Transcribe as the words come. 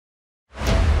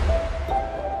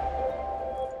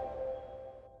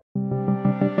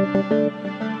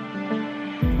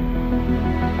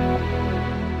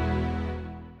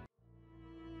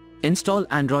Install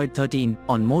Android 13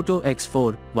 on Moto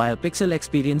X4 via Pixel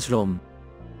Experience ROM.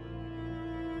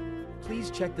 Please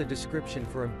check the description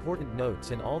for important notes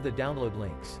and all the download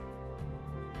links.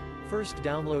 First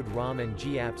download ROM and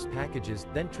GApps packages,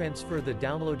 then transfer the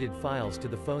downloaded files to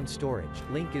the phone storage.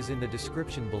 Link is in the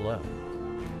description below.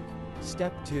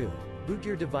 Step 2. Boot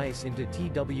your device into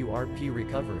TWRP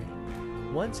recovery.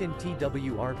 Once in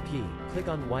TWRP, click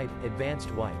on Wipe,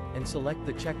 Advanced Wipe, and select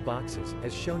the check boxes,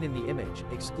 as shown in the image,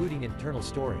 excluding internal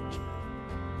storage.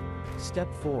 Step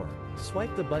 4.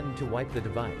 Swipe the button to wipe the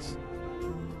device.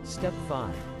 Step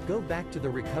 5. Go back to the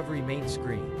recovery main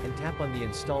screen, and tap on the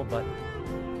Install button.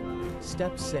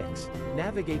 Step 6.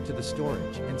 Navigate to the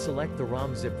storage, and select the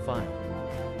ROM zip file.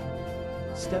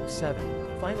 Step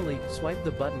 7. Finally, swipe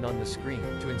the button on the screen,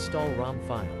 to install ROM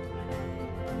file.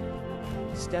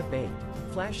 Step 8.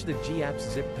 Flash the GApps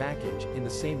zip package, in the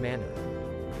same manner.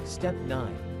 Step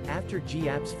 9. After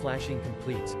GApps flashing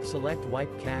completes, select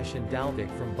Wipe Cache and Dalvik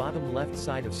from bottom left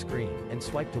side of screen, and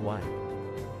swipe to wipe.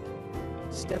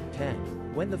 Step 10.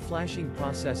 When the flashing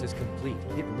process is complete,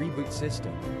 hit Reboot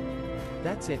System.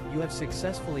 That's it, you have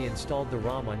successfully installed the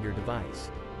ROM on your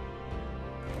device.